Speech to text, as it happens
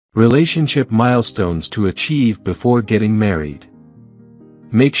Relationship milestones to achieve before getting married.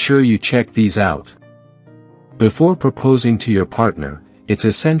 Make sure you check these out. Before proposing to your partner, it's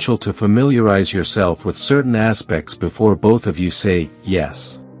essential to familiarize yourself with certain aspects before both of you say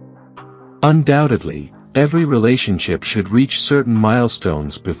yes. Undoubtedly, every relationship should reach certain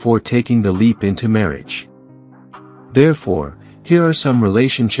milestones before taking the leap into marriage. Therefore, here are some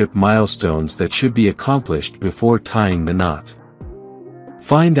relationship milestones that should be accomplished before tying the knot.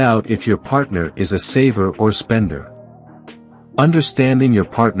 Find out if your partner is a saver or spender. Understanding your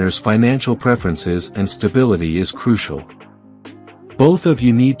partner's financial preferences and stability is crucial. Both of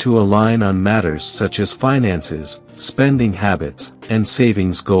you need to align on matters such as finances, spending habits, and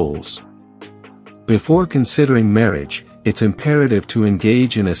savings goals. Before considering marriage, it's imperative to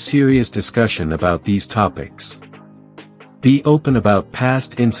engage in a serious discussion about these topics. Be open about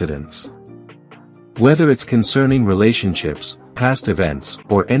past incidents. Whether it's concerning relationships, past events,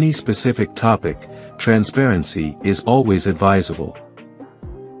 or any specific topic, transparency is always advisable.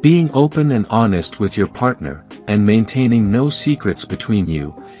 Being open and honest with your partner, and maintaining no secrets between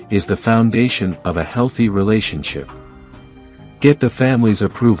you, is the foundation of a healthy relationship. Get the family's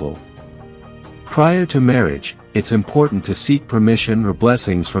approval. Prior to marriage, it's important to seek permission or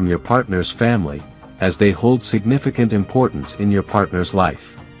blessings from your partner's family, as they hold significant importance in your partner's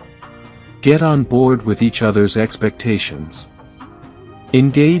life. Get on board with each other's expectations.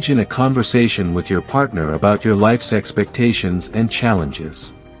 Engage in a conversation with your partner about your life's expectations and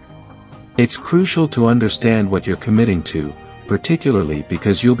challenges. It's crucial to understand what you're committing to, particularly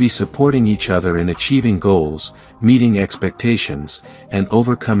because you'll be supporting each other in achieving goals, meeting expectations, and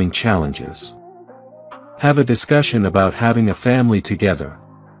overcoming challenges. Have a discussion about having a family together.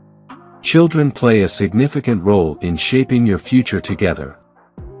 Children play a significant role in shaping your future together.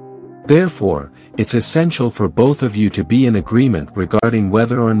 Therefore, it's essential for both of you to be in agreement regarding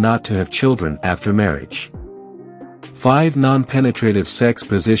whether or not to have children after marriage. 5 non-penetrative sex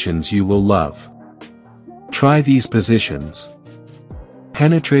positions you will love. Try these positions.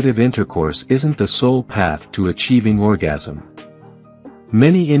 Penetrative intercourse isn't the sole path to achieving orgasm.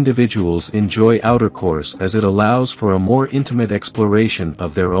 Many individuals enjoy outercourse as it allows for a more intimate exploration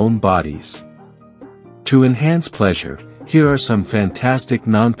of their own bodies. To enhance pleasure, here are some fantastic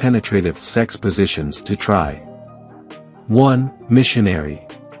non-penetrative sex positions to try. 1. Missionary.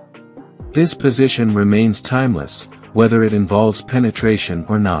 This position remains timeless, whether it involves penetration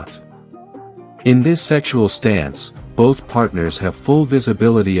or not. In this sexual stance, both partners have full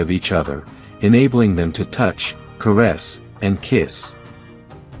visibility of each other, enabling them to touch, caress, and kiss.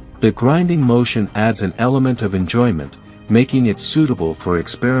 The grinding motion adds an element of enjoyment, making it suitable for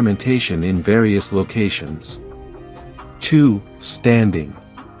experimentation in various locations. 2. Standing.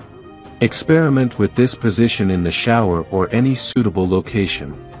 Experiment with this position in the shower or any suitable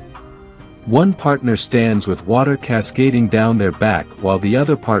location. One partner stands with water cascading down their back while the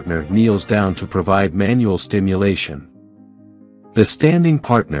other partner kneels down to provide manual stimulation. The standing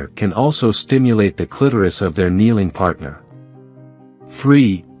partner can also stimulate the clitoris of their kneeling partner.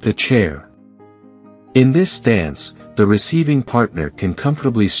 3. The chair. In this stance, the receiving partner can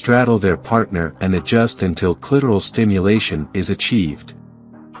comfortably straddle their partner and adjust until clitoral stimulation is achieved.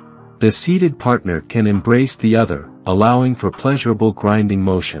 The seated partner can embrace the other, allowing for pleasurable grinding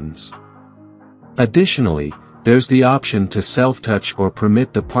motions. Additionally, there's the option to self-touch or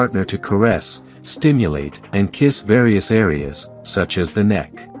permit the partner to caress, stimulate, and kiss various areas, such as the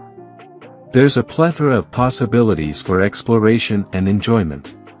neck. There's a plethora of possibilities for exploration and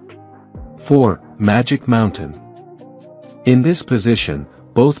enjoyment. 4. Magic Mountain. In this position,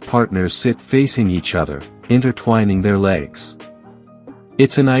 both partners sit facing each other, intertwining their legs.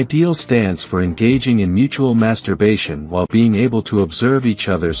 It's an ideal stance for engaging in mutual masturbation while being able to observe each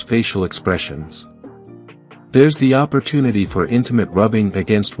other's facial expressions. There's the opportunity for intimate rubbing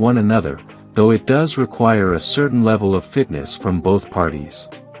against one another, though it does require a certain level of fitness from both parties.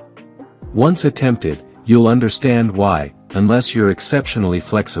 Once attempted, you'll understand why, unless you're exceptionally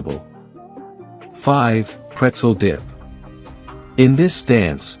flexible. 5. Pretzel dip. In this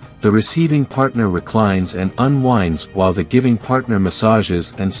stance, the receiving partner reclines and unwinds while the giving partner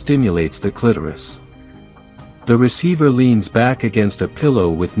massages and stimulates the clitoris. The receiver leans back against a pillow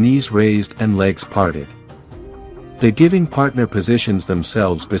with knees raised and legs parted. The giving partner positions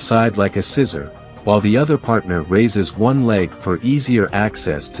themselves beside like a scissor, while the other partner raises one leg for easier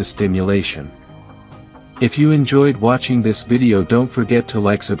access to stimulation. If you enjoyed watching this video, don't forget to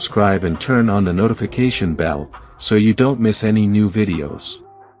like, subscribe and turn on the notification bell, so you don't miss any new videos.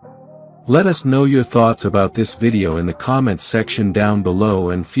 Let us know your thoughts about this video in the comments section down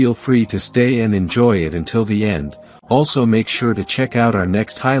below, and feel free to stay and enjoy it until the end. Also make sure to check out our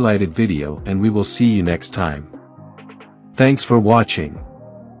next highlighted video and we will see you next time. Thanks for watching.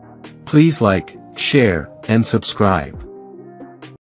 Please like, share, and subscribe.